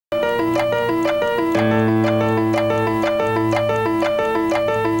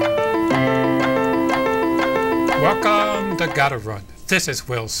Welcome to Gotta Run. This is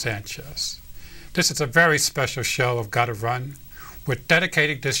Will Sanchez. This is a very special show of Gotta Run. We're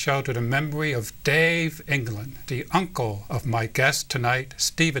dedicating this show to the memory of Dave England, the uncle of my guest tonight,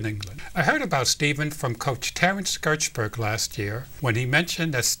 Stephen England. I heard about Stephen from Coach Terrence Gertzberg last year when he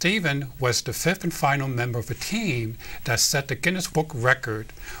mentioned that Stephen was the fifth and final member of a team that set the Guinness Book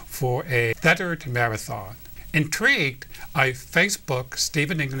record for a feathered marathon. Intrigued, I Facebooked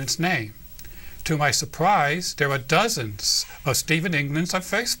Stephen England's name. To my surprise, there are dozens of Stephen Englands on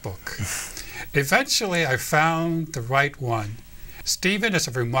Facebook. Eventually, I found the right one. Stephen is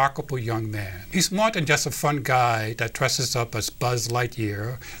a remarkable young man. He's more than just a fun guy that dresses up as Buzz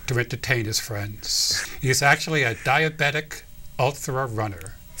Lightyear to entertain his friends. He's actually a diabetic ultra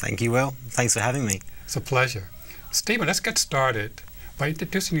runner. Thank you, Will. Thanks for having me. It's a pleasure. Stephen, let's get started by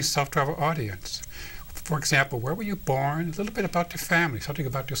introducing yourself to our audience. For example, where were you born? A little bit about your family, something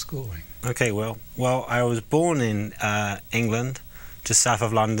about your schooling. Okay, Will. Well, I was born in England, just south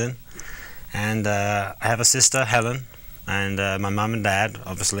of London, and I have a sister, Helen, and my mum and dad,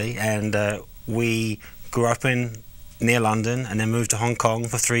 obviously, and we grew up near London and then moved to Hong Kong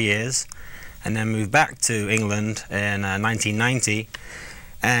for 3 years, and then moved back to England in 1990,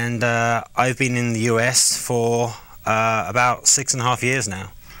 and I've been in the US for about 6.5 years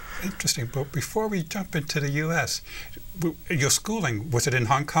now. Interesting, but before we jump into the U.S., your schooling, was it in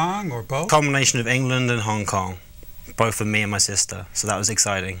Hong Kong or both? Combination of England and Hong Kong, both for me and my sister, so that was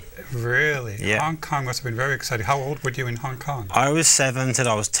exciting. Really? Yeah. Hong Kong must have been very exciting. How old were you in Hong Kong? I was 7 till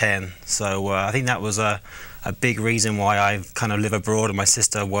I was 10, so I think that was a big reason why I kind of live abroad, and my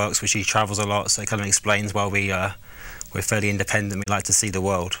sister works, which she travels a lot, so it kind of explains why we're fairly independent. We like to see the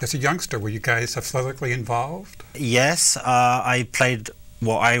world. As a youngster, were you guys athletically involved? Yes, I played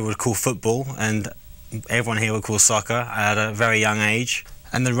what I would call football, and everyone here would call soccer at a very young age.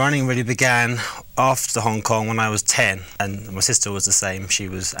 And the running really began after Hong Kong when I was 10, and my sister was the same. She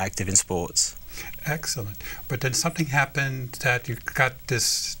was active in sports. Excellent. But then something happened that you got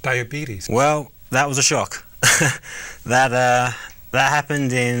this diabetes. Well, that was a shock. That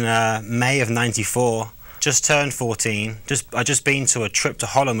happened in May of '94. Just turned 14. I just been to a trip to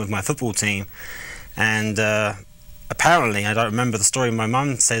Holland with my football team, and apparently, I don't remember the story, my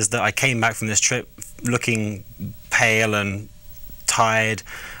mum says that I came back from this trip looking pale and tired,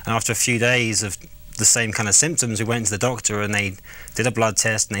 and after a few days of the same kind of symptoms, we went to the doctor and they did a blood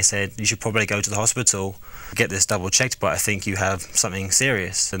test and they said, you should probably go to the hospital, get this double checked, but I think you have something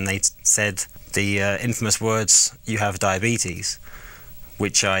serious. And they said the infamous words, you have diabetes,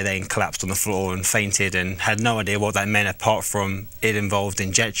 which I then collapsed on the floor and fainted and had no idea what that meant apart from it involved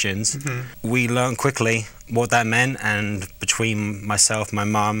injections. Mm-hmm. We learned quickly what that meant, and between myself, my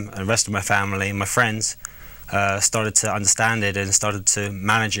mum, and the rest of my family and my friends started to understand it and started to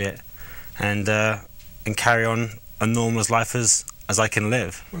manage it and carry on a normal life as I can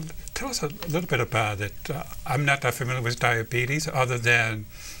live. Well, tell us a little bit about it. I'm not that familiar with diabetes, other than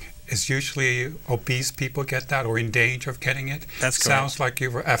it's usually obese people get that or in danger of getting it. That's correct. Sounds like you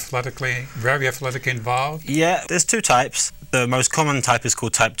were very athletically involved. Yeah, there's two types. The most common type is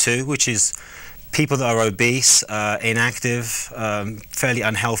called type 2, which is people that are obese, inactive, fairly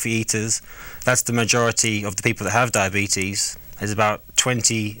unhealthy eaters. That's the majority of the people that have diabetes. There's about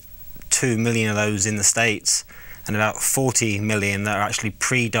 22 million of those in the States and about 40 million that are actually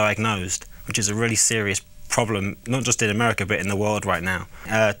pre-diagnosed, which is a really serious problem, not just in America but in the world right now.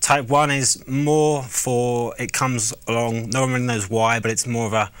 Type 1 is more for, it comes along, no one really knows why, but it's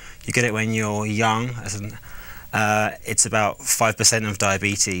more of you get it when you're young. It's about 5% of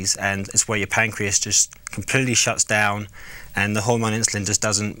diabetes, and it's where your pancreas just completely shuts down and the hormone insulin just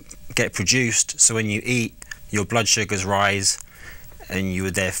doesn't get produced, so when you eat your blood sugars rise and you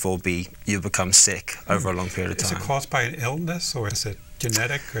would therefore become sick over a long period of time. Is it caused by an illness, or is it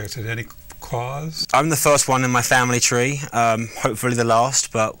genetic, or is it any cause? I'm the first one in my family tree, hopefully the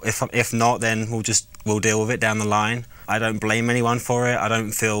last, but if not, then we'll deal with it down the line. I don't blame anyone for it. I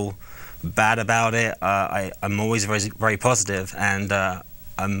don't feel bad about it. I'm always very, very positive, and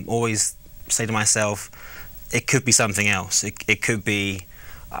I'm always say to myself, it could be something else. It could be,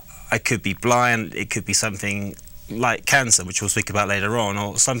 I could be blind. It could be something like cancer, which we'll speak about later on,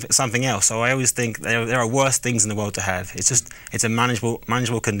 or something else. So I always think there are worse things in the world to have. It's a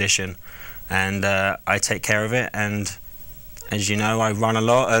manageable condition, and I take care of it. And as you know, I run a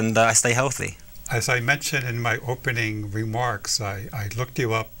lot and I stay healthy. As I mentioned in my opening remarks, I looked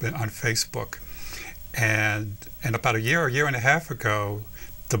you up on Facebook, and about a year and a half ago,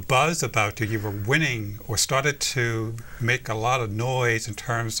 the buzz about you were winning or started to make a lot of noise in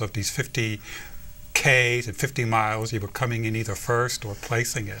terms of these 50 Ks and 50 miles. You were coming in either first or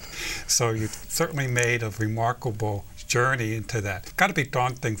placing it. So you certainly made a remarkable journey into that. Got to be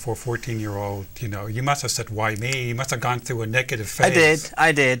daunting for a 14-year-old. You know, you must have said, why me? You must have gone through a negative phase.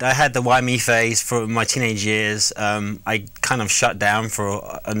 I did. I had the why me phase for my teenage years. I kind of shut down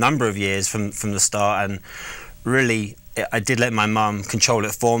for a number of years from the start, and really I did let my mum control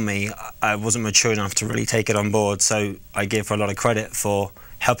it for me. I wasn't mature enough to really take it on board, so I give her a lot of credit for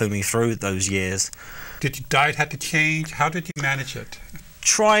helping me through those years. Did your diet have to change? How did you manage it?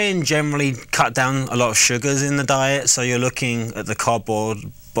 Try and generally cut down a lot of sugars in the diet, so you're looking at the cardboard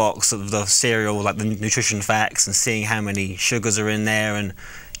box of the cereal, like the nutrition facts, and seeing how many sugars are in there, and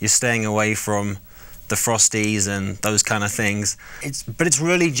you're staying away from the Frosties and those kind of things. But it's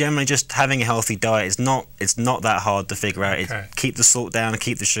really generally just having a healthy diet. It's not that hard to figure out. Okay. Keep the salt down and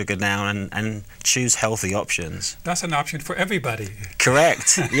keep the sugar down, and choose healthy options. That's an option for everybody.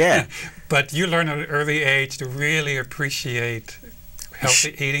 Correct, yeah. But you learned at an early age to really appreciate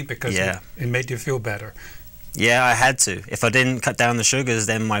healthy eating because it made you feel better. Yeah, I had to. If I didn't cut down the sugars,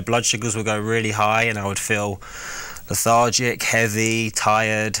 then my blood sugars would go really high and I would feel lethargic, heavy,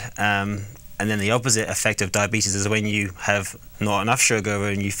 tired. And then the opposite effect of diabetes is when you have not enough sugar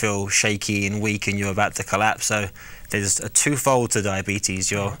and you feel shaky and weak and you're about to collapse. So there's a twofold to diabetes.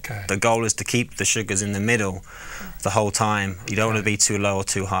 The goal is to keep the sugars in the middle the whole time. You don't want to be too low or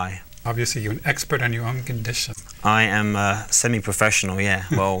too high. Obviously, you're an expert on your own condition. I am semi-professional, yeah.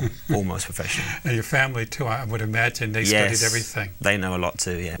 Well, almost professional. And your family, too, I would imagine they studied everything. They know a lot,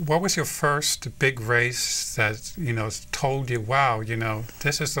 too, yeah. What was your first big race that, you know, told you, wow, you know,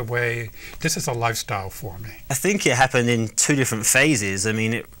 this is the way, this is a lifestyle for me? I think it happened in two different phases. I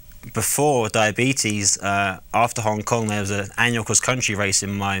mean, before diabetes, after Hong Kong, there was an annual cross-country race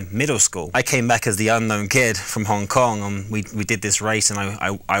in my middle school. I came back as the unknown kid from Hong Kong, and we did this race, and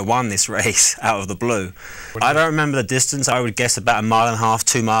I won this race out of the blue. I don't remember the distance. I would guess about 1.5 miles,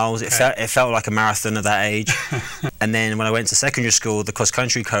 2 miles. It felt like a marathon at that age. And then when I went to secondary school, the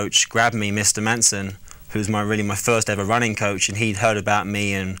cross-country coach grabbed me, Mr. Manson, who's really my first ever running coach, and he'd heard about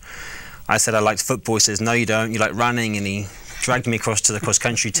me, and I said I liked football. He says, no, you don't. You like running, and he dragged me across to the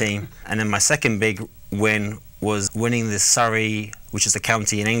cross-country team. And then my second big win was winning the Surrey, which is a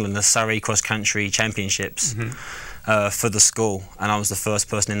county in England, the Surrey cross-country championships for the school. And I was the first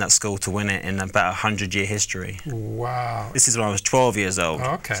person in that school to win it in about 100-year history. Wow. This is when I was 12 years old.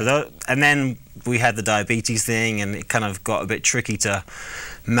 Okay. So and then we had the diabetes thing, and it kind of got a bit tricky to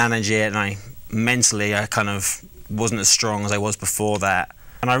manage it. And mentally, I kind of wasn't as strong as I was before that.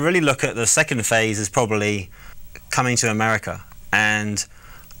 And I really look at the second phase as probably coming to America, and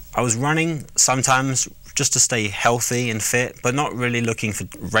I was running sometimes just to stay healthy and fit, but not really looking for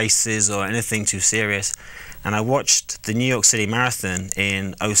races or anything too serious. And I watched the New York City Marathon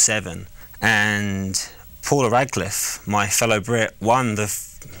in '07, and Paula Radcliffe, my fellow Brit, won the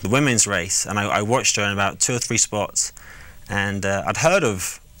women's race, and I watched her in about 2 or 3 spots, and I'd heard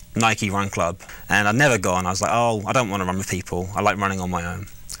of Nike Run Club, and I'd never gone. I was like, oh, I don't want to run with people. I like running on my own.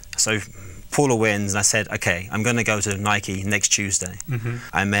 So Paula wins, and I said, okay, I'm going to go to Nike next Tuesday.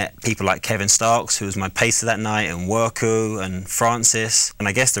 I met people like Kevin Starks, who was my pacer that night, and Worku, and Francis, and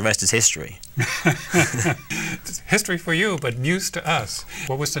I guess the rest is history. History for you, but news to us.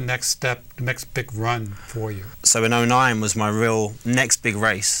 What was the next step, the next big run for you? So in '09 was my real next big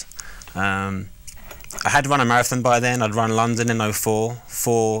race. I had run a marathon by then. I'd run London in '04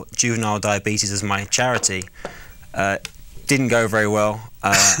 for juvenile diabetes as my charity. Didn't go very well.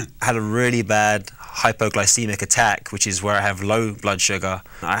 Had a really bad hypoglycemic attack, which is where I have low blood sugar.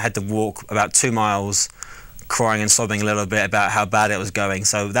 I had to walk about 2 miles crying and sobbing a little bit about how bad it was going.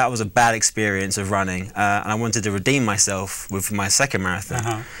 So that was a bad experience of running. And I wanted to redeem myself with my second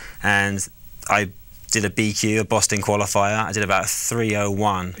marathon. And I did a BQ, a Boston qualifier. I did about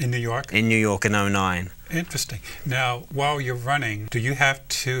 3:01. In New York? In New York in '09. Interesting. Now, while you're running, do you have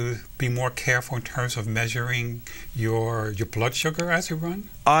to be more careful in terms of measuring your blood sugar as you run?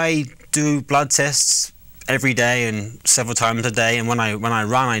 I do blood tests every day and several times a day. And when I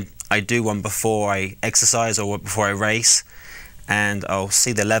run, I do one before I exercise or before I race. And I'll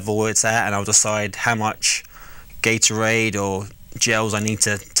see the level it's at, and I'll decide how much Gatorade or gels I need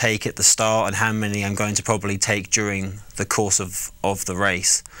to take at the start and how many I'm going to probably take during the course of the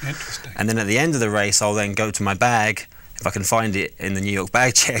race. Interesting. And then at the end of the race, I'll then go to my bag, if I can find it in the New York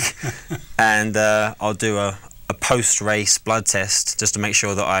bag check, and I'll do a post-race blood test just to make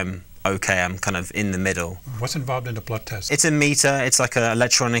sure that I'm okay. I'm kind of in the middle. What's involved in the blood test? It's a meter. It's like an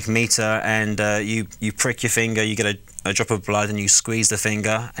electronic meter, and you prick your finger, you get a drop of blood, and you squeeze the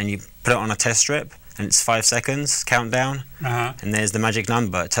finger, and you put it on a test strip, and it's 5 seconds countdown, and there's the magic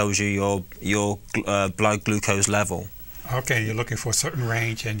number. It tells you your blood glucose level. Okay, you're looking for a certain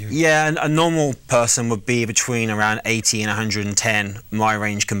range, and you... Yeah, and a normal person would be between around 80 and 110. My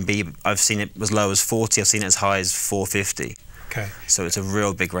range can be, I've seen it as low as 40, I've seen it as high as 450. Okay. So it's a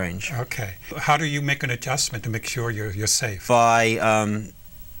real big range. Okay. How do you make an adjustment to make sure you're safe? By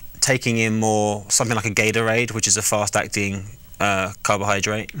taking in more, something like a Gatorade, which is a fast-acting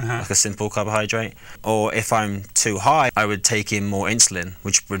carbohydrate, like a simple carbohydrate. Or if I'm too high, I would take in more insulin,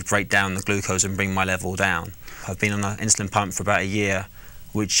 which would break down the glucose and bring my level down. I've been on an insulin pump for about a year,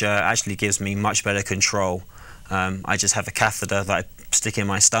 which actually gives me much better control. I just have a catheter that I stick in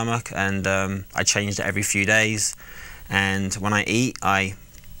my stomach, and I change it every few days. And when I eat, I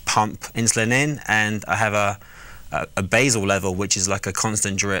pump insulin in, and I have a basal level, which is like a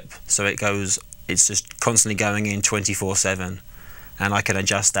constant drip. So it's just constantly going in 24/7, and I can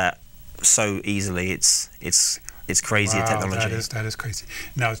adjust that so easily. It's crazy. Wow, technology. That is crazy.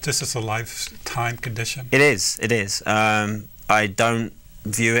 Now, this is a lifetime condition? It is. It is. I don't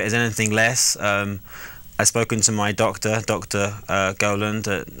view it as anything less. I've spoken to my doctor, Dr. Goland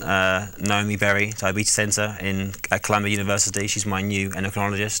at Naomi Berry Diabetes Center at Columbia University. She's my new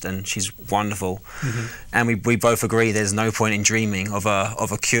endocrinologist, and she's wonderful. And we both agree there's no point in dreaming of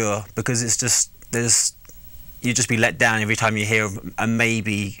a cure, because it's just you just be let down every time you hear of a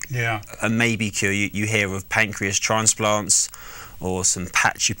maybe cure. You hear of pancreas transplants or some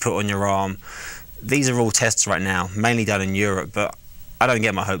patch you put on your arm. These are all tests right now, mainly done in Europe, but I don't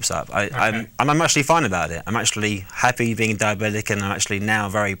get my hopes up. I'm actually fine about it. I'm actually happy being diabetic, and I'm actually now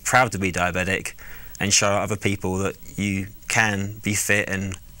very proud to be diabetic and show other people that you can be fit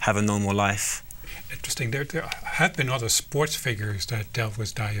and have a normal life. Interesting. There have been other sports figures that dealt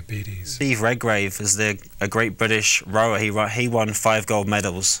with diabetes. Steve Redgrave is a great British rower. He won 5 gold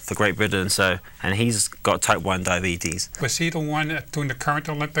medals for Great Britain, and he's got type 1 diabetes. Was he the one during the current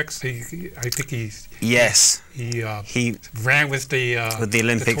Olympics? I think Yes. He ran with the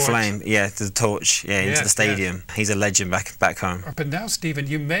Olympic flame, the torch, into the stadium. He's a legend back home. But now, Stephen,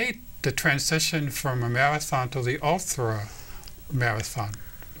 you made the transition from a marathon to the ultra marathon.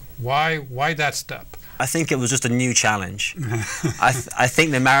 Why that step? I think it was just a new challenge. I think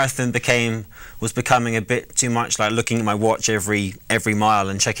the marathon was becoming a bit too much like looking at my watch every mile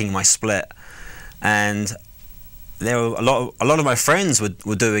and checking my split. And there were a lot of my friends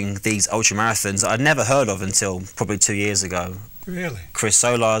were doing these ultra marathons I'd never heard of until probably 2 years ago. Really? Chris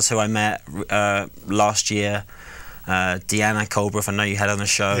Solars, who I met last year, Deanna Colbreth, I know you had on the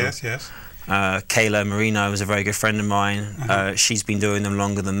show. Yes. Kayla Marino was a very good friend of mine. She's been doing them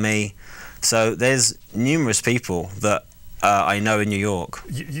longer than me. So there's numerous people that I know in New York.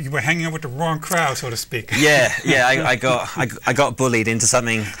 You were hanging out with the wrong crowd, so to speak. Yeah. I got bullied into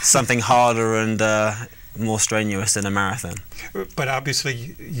something harder and more strenuous than a marathon. But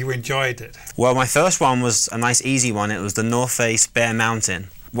obviously you enjoyed it. Well, my first one was a nice easy one. It was the North Face Bear Mountain.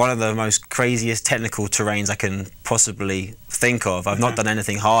 One of the most craziest technical terrains I can possibly think of. I've not done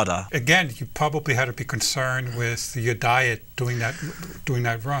anything harder. Again, you probably had to be concerned with your diet doing that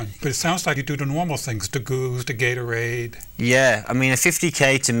run. But it sounds like you do the normal things, the goos, the Gatorade. Yeah, I mean, a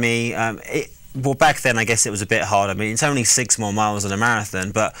 50K to me, well, back then I guess it was a bit hard. I mean, it's only 6 more miles than a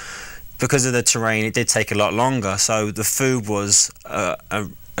marathon, but because of the terrain, it did take a lot longer. So the food was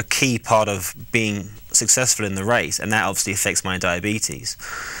a key part of being successful in the race, and that obviously affects my diabetes.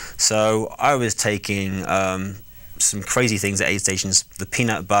 So I was taking some crazy things at aid stations, the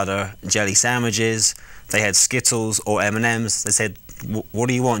peanut butter jelly sandwiches. They had Skittles or M&Ms. They said, what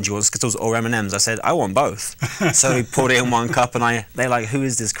do you want? Do you want Skittles or M&Ms? I said, I want both. So we poured it in one cup, and they're like, who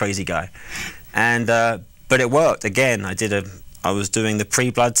is this crazy guy? And but it worked. Again, I was doing the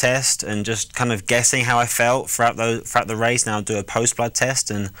pre-blood test and just kind of guessing how I felt throughout the race. Now I'll do a post-blood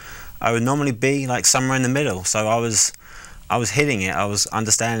test, and I would normally be like somewhere in the middle. So I was hitting it. I was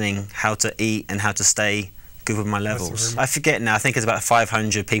understanding how to eat and how to stay good with my levels. I forget now. I think it's about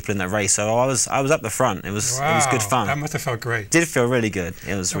 500 people in that race. So I was up the front. It was good fun. That must have felt great. It did feel really good.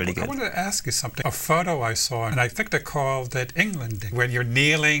 It was really good. I wanted to ask you something. A photo I saw, and I think they called it England, when you're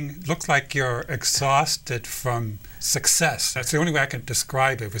kneeling. Looks like you're exhausted from success. That's the only way I can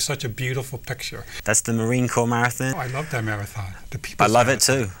describe it. It was such a beautiful picture. That's the Marine Corps Marathon. Oh, I love that marathon. The People's I love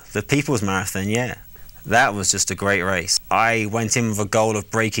Marathon. it too. The People's Marathon, yeah. That was just a great race. I went in with a goal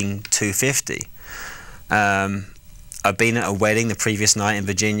of breaking 250. I'd been at a wedding the previous night in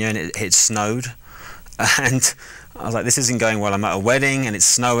Virginia, and it snowed. And I was like, this isn't going well. I'm at a wedding and it's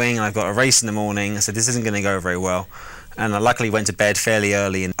snowing and I've got a race in the morning. I said, this isn't going to go very well. And I luckily went to bed fairly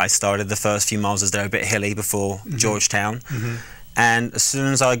early, and I started the first few miles as they were a bit hilly before Georgetown. And as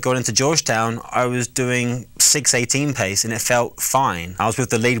soon as I got into Georgetown, I was doing 6:18 pace, and it felt fine. I was with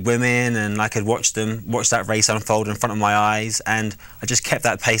the lead women, and I could watch that race unfold in front of my eyes, and I just kept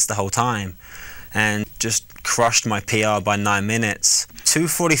that pace the whole time, and just crushed my PR by 9 minutes.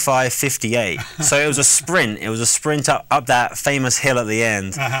 2:45.58. So it was a sprint. It was a sprint up that famous hill at the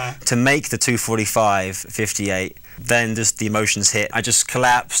end to make the 2:45.58. Then just the emotions hit. I just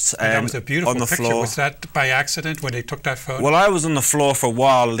collapsed that was a beautiful on the picture. floor. Was that by accident when they took that photo? Well, I was on the floor for a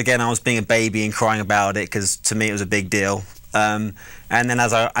while. Again, I was being a baby and crying about it because to me it was a big deal. And then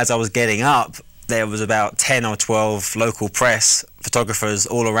as I was getting up, there was about 10 or 12 local press photographers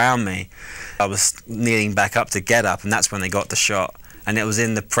all around me. I was kneeling back up to get up, and that's when they got the shot. And it was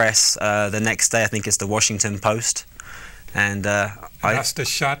in the press the next day. I think it's the Washington Post. And that's the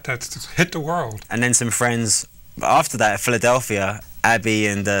shot that hit the world. And then some friends after that at Philadelphia, Abby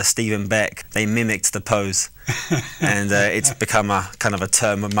and Stephen Beck, they mimicked the pose. And it's become a kind of a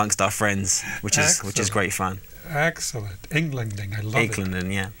term amongst our friends, which is great fun. Excellent. Englanding, I love it.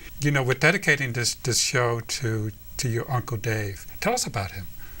 Englanding, yeah. You know, we're dedicating this show to your Uncle Dave. Tell us about him.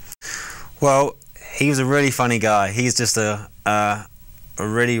 Well, he was a really funny guy. He's just a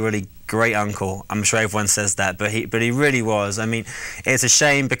really, really great uncle. I'm sure everyone says that, but he really was. I mean, it's a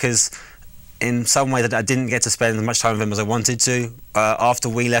shame because in some way that I didn't get to spend as much time with him as I wanted to. After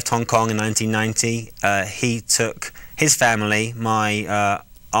we left Hong Kong in 1990, he took his family, my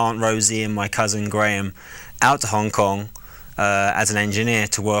Aunt Rosie and my cousin Graham, out to Hong Kong as an engineer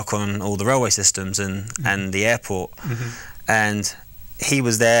to work on all the railway systems and the airport. And he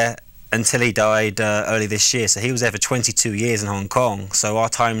was there until he died early this year. So he was there for 22 years in Hong Kong. So our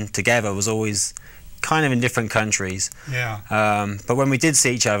time together was always kind of in different countries. Yeah. But when we did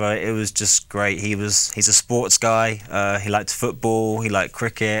see each other, it was just great. He's a sports guy. He liked football. He liked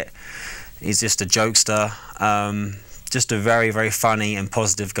cricket. He's just a jokester. Just a very, very funny and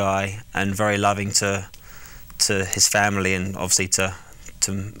positive guy, and very loving to his family, and obviously to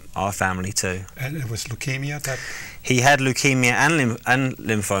our family too. And it was leukemia that he had leukemia and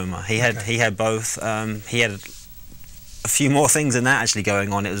lymphoma. He had both. He had a few more things than that actually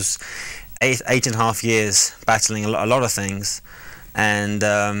going on. It was 8.5 years battling a lot of things, and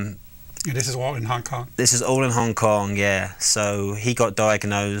this is all in Hong Kong? This is all in Hong Kong, yeah. So he got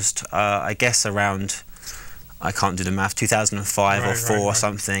diagnosed, I guess around, I can't do the math, 2005 or 4 or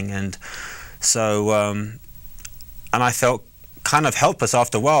something, and so and I felt kind of helpless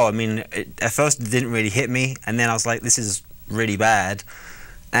after a while. I mean, at first it didn't really hit me, and then I was like, this is really bad,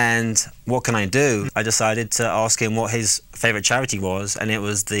 and what can I do? I decided to ask him what his favourite charity was, and it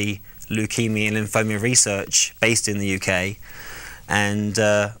was the Leukemia and Lymphoma Research based in the UK. And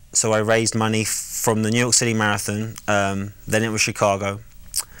so I raised money from the New York City Marathon, then it was Chicago,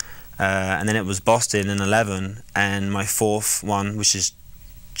 and then it was Boston in 2011, and my 4th one, which has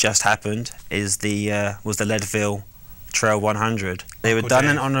just happened, is was the Leadville Trail 100. They were done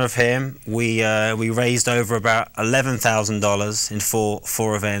in honour of him. We raised over about $11,000 in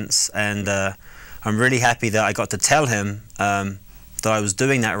four events, and I'm really happy that I got to tell him that I was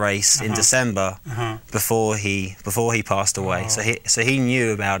doing that race in December before he passed away. So he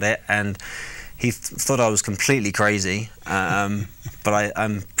knew about it, and he thought I was completely crazy. But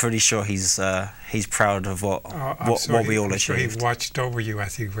I'm pretty sure he's proud of what we all achieved. He watched over you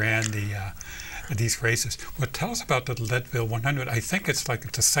as he ran these races. Well, tell us about the Leadville 100. I think it's like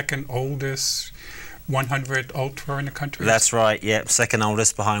the second oldest 100 ultra in the country. That's right. Yep, second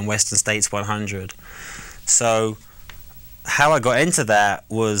oldest behind Western States 100. So how I got into that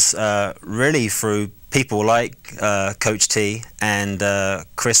was really through people like Coach T and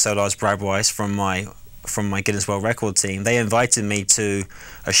Chris Solar's Brad Weiss from my Guinness World Record team. They invited me to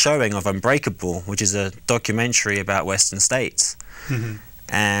a showing of Unbreakable, which is a documentary about Western States.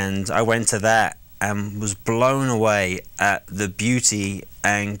 And I went to that and was blown away at the beauty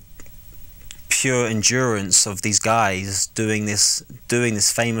and pure endurance of these guys doing this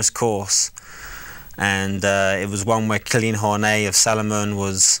famous course. And it was one where Killian Hornet of Salomon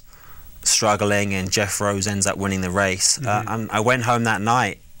was struggling, and Jeff Rose ends up winning the race. I went home that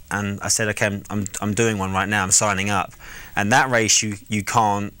night and I said, okay, I'm doing one right now. I'm signing up. And that race you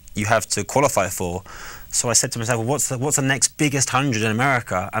have to qualify for. So I said to myself, well, what's the next biggest 100 in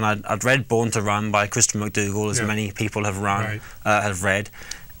America? And I'd read Born to Run by Christopher McDougall, as many people have read,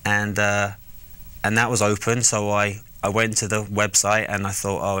 and that was open. So I went to the website and I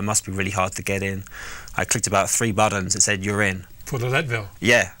thought, oh, it must be really hard to get in. I clicked about 3 buttons. It said, you're in. For the Leadville?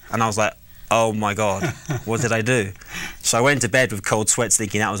 Yeah. And I was like, oh my God, what did I do? So I went to bed with cold sweats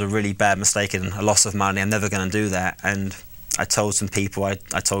thinking that was a really bad mistake and a loss of money. I'm never going to do that. And I told some people, I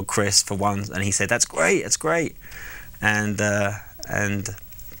told Chris for one, and he said, that's great, that's great. And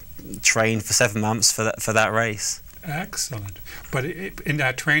trained for 7 months for that race. Excellent. But in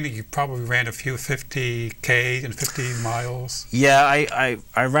that training, you probably ran a few 50K and 50 miles. Yeah,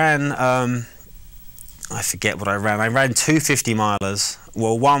 I ran, I forget what I ran. I ran 2 50-milers.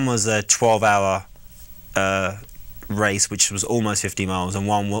 Well, one was a 12-hour race, which was almost 50 miles, and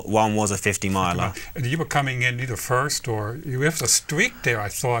one was a 50-miler. And you were coming in either first or you have a streak there. I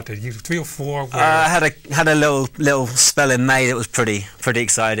thought that you 3 or 4. I had a little spell in May that was pretty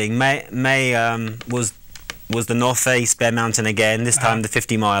exciting. May was the North Face Bear Mountain again. This time the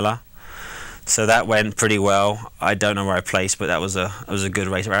 50-miler. So that went pretty well. I don't know where I placed, but that was a good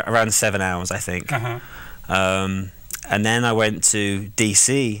race, around 7 hours, I think. And then I went to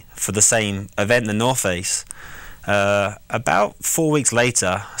DC for the same event, the North Face. About 4 weeks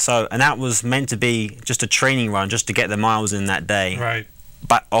later, and that was meant to be just a training run, just to get the miles in that day, right?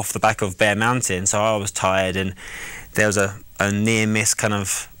 But off the back of Bear Mountain, so I was tired, and there was a near miss kind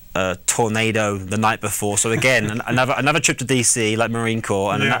of tornado the night before. So again, another trip to DC, like Marine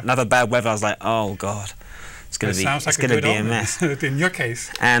Corps, and another bad weather. I was like, oh God. It's going to be a mess. In your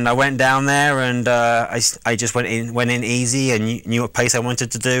case. And I went down there, and I just went in easy, and knew what pace I wanted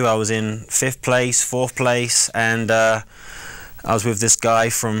to do. I was in 5th place, 4th place, and I was with this guy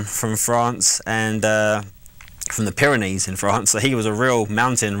from France, and from the Pyrenees in France. So he was a real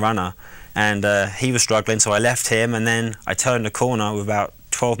mountain runner, and he was struggling. So I left him, and then I turned a corner with about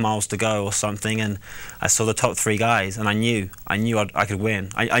 12 miles to go or something, and I saw the top 3 guys, and I knew I could win.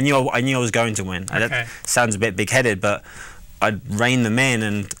 I knew I was going to win. Okay. That sounds a bit big-headed, but I'd reined them in,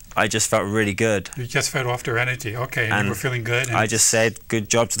 and I just felt really good. You just fed off their energy, okay, and you were feeling good. And I just said good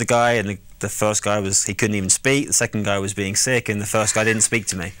job to the guy, and the first guy he couldn't even speak. The second guy was being sick, and the first guy didn't speak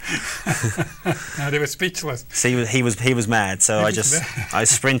to me. No, they were speechless. So he was mad. So I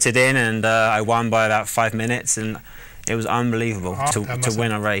sprinted in, and I won by about 5 minutes, and it was unbelievable to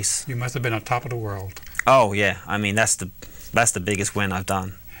win a race. You must have been on top of the world. Oh yeah, I mean that's the biggest win I've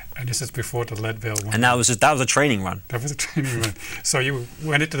done. And this is before the Leadville 100. And that was a training run. That was a training run. So you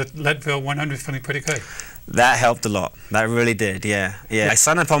went into the Leadville 100 feeling pretty good. That helped a lot. That really did. Yeah. I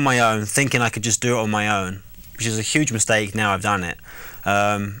signed up on my own, thinking I could just do it on my own, which is a huge mistake. Now I've done it.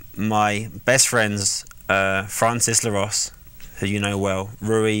 My best friends, Francis Larosse, who you know well,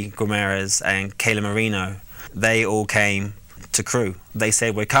 Rui Gomes, and Kayla Marino, they all came to crew. They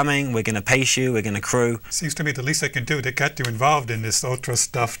said, we're coming, we're going to pace you, we're going to crew. Seems to me the least they can do, they got you involved in this ultra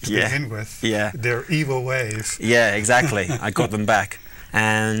stuff to begin with. Yeah. Their evil ways. Yeah, exactly. I got them back.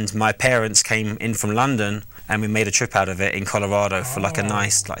 And my parents came in from London, and we made a trip out of it in Colorado for like a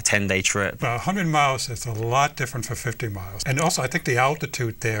nice 10-day trip. Well, 100 miles is a lot different from 50 miles. And also I think the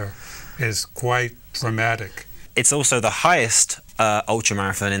altitude there is quite dramatic. It's also the highest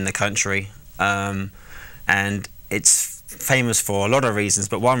ultramarathon in the country. And it's famous for a lot of reasons,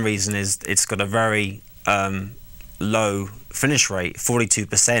 but one reason is it's got a very low finish rate.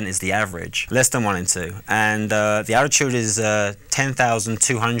 42% is the average, less than 1 in 2. And the altitude is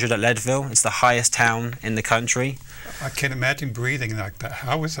 10,200 at Leadville. It's the highest town in the country. I can't imagine breathing like that.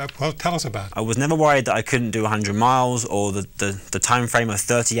 How is that? Well, tell us about it. I was never worried that I couldn't do 100 miles or the time frame of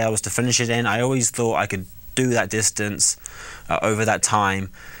 30 hours to finish it in. I always thought I could do that distance over that time.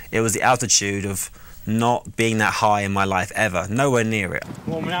 It was the altitude of not being that high in my life ever, nowhere near it.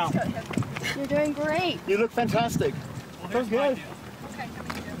 Warming out. You're doing great. You look fantastic. Feels good.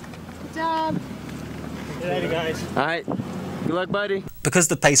 Good job. See you later, guys. All right. Good luck, buddy. Because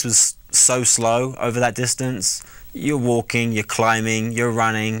the pace was so slow over that distance, you're walking, you're climbing, you're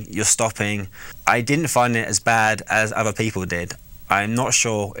running, you're stopping. I didn't find it as bad as other people did. I'm not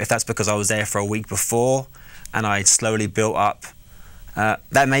sure if that's because I was there for a week before and I slowly built up.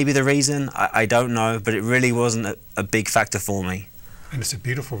 That may be the reason, I don't know, but it really wasn't a big factor for me. And it's a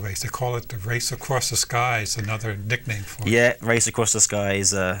beautiful race. They call it the Race Across the Sky. It's another nickname for it. Yeah, Race Across the Sky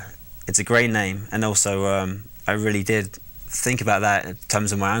is it's a great name. And also, I really did think about that in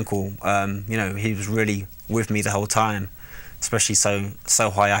terms of my uncle. You know, he was really with me the whole time, especially so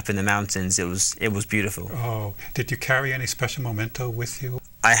high up in the mountains. It was beautiful. Oh, did you carry any special memento with you?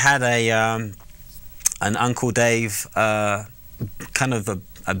 I had an Uncle Dave kind of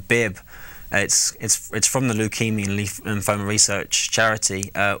a bib. It's from the Leukemia and Lymphoma Research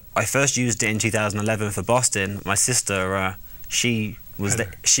charity. I first used it in 2011 for Boston. My sister, she was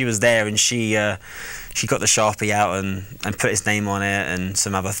there, and she got the Sharpie out and put his name on it and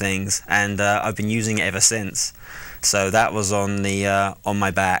some other things, and I've been using it ever since. So that was on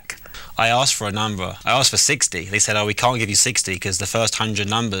my back. I asked for a number. I asked for 60. They said, oh, we can't give you 60 because the first 100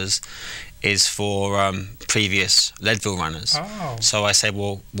 numbers is for previous Leadville runners. Oh. So I said,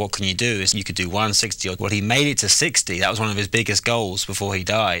 well, what can you do? You could do 160. Well, he made it to 60. That was one of his biggest goals before he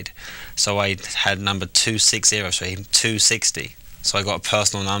died. So I had number 260, so he 260. So I got a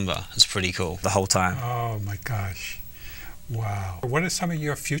personal number. It's pretty cool the whole time. Oh my gosh. Wow. What are some of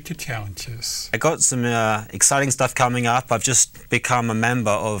your future challenges? I got some exciting stuff coming up. I've just become a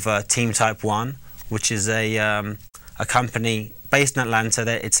member of Team Type 1, which is a company based in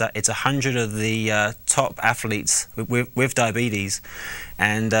Atlanta. It's 100 of the top athletes with diabetes,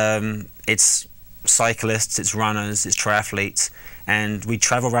 and it's cyclists, it's runners, it's triathletes, and we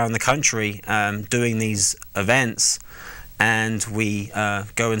travel around the country doing these events. And we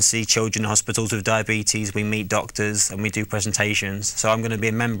go and see children in hospitals with diabetes, we meet doctors, and we do presentations. So I'm going to be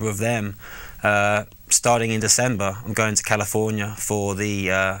a member of them starting in December. I'm going to California for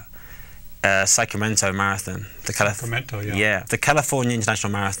the Sacramento Marathon. Sacramento, yeah. Yeah, the California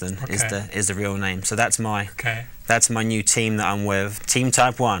International Marathon Okay. is the real name. So that's my Okay. that's my new team that I'm with. Team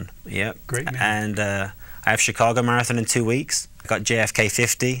Type 1, yep. Great name. And I have Chicago Marathon in 2 weeks. I got JFK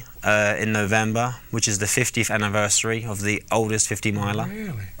 50 in November, which is the 50th anniversary of the oldest 50 miler.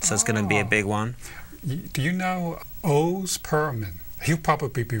 Really? So it's going to be a big one. Do you know Oz Perlman? He'll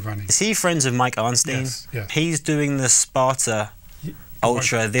probably be running. Is he friends with Mike Arnstein? Yes, yes. He's doing the Sparta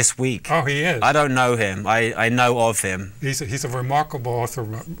Ultra this week. Oh, he is? I don't know him. I know of him. He's a remarkable author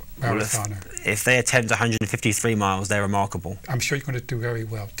marathoner. If they attempt 153 miles, they're remarkable. I'm sure you're going to do very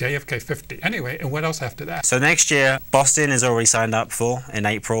well. JFK 50. Anyway, and what else after that? So next year, Boston is already signed up for in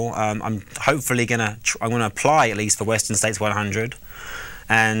April. I'm hopefully gonna apply at least for Western States 100,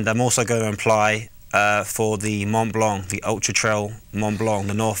 and I'm also going to apply for the Mont Blanc, the Ultra Trail Mont Blanc,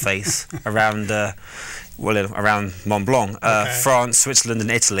 the North Face around Mont Blanc, France, Switzerland,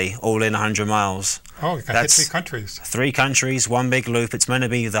 and Italy, all in 100 miles. Oh, you got hit 3 countries. 3 countries, 1 big loop. It's meant to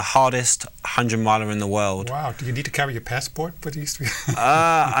be the hardest 100-miler in the world. Wow. Do you need to carry your passport for these 3?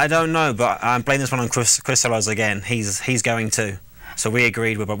 I don't know, but I'm blaming this one on Chris Sellers again. He's going too. So we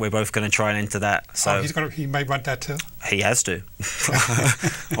agreed we're both going to try and enter that. So he may want that too? He has to,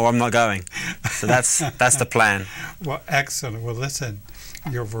 or I'm not going. So that's the plan. Well, excellent. Well, listen,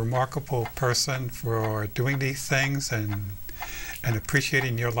 you're a remarkable person for doing these things and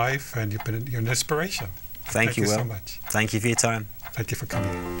appreciating your life, and you're an inspiration. Thank you, Will. so much. Thank you for your time. Thank you for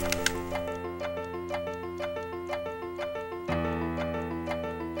coming.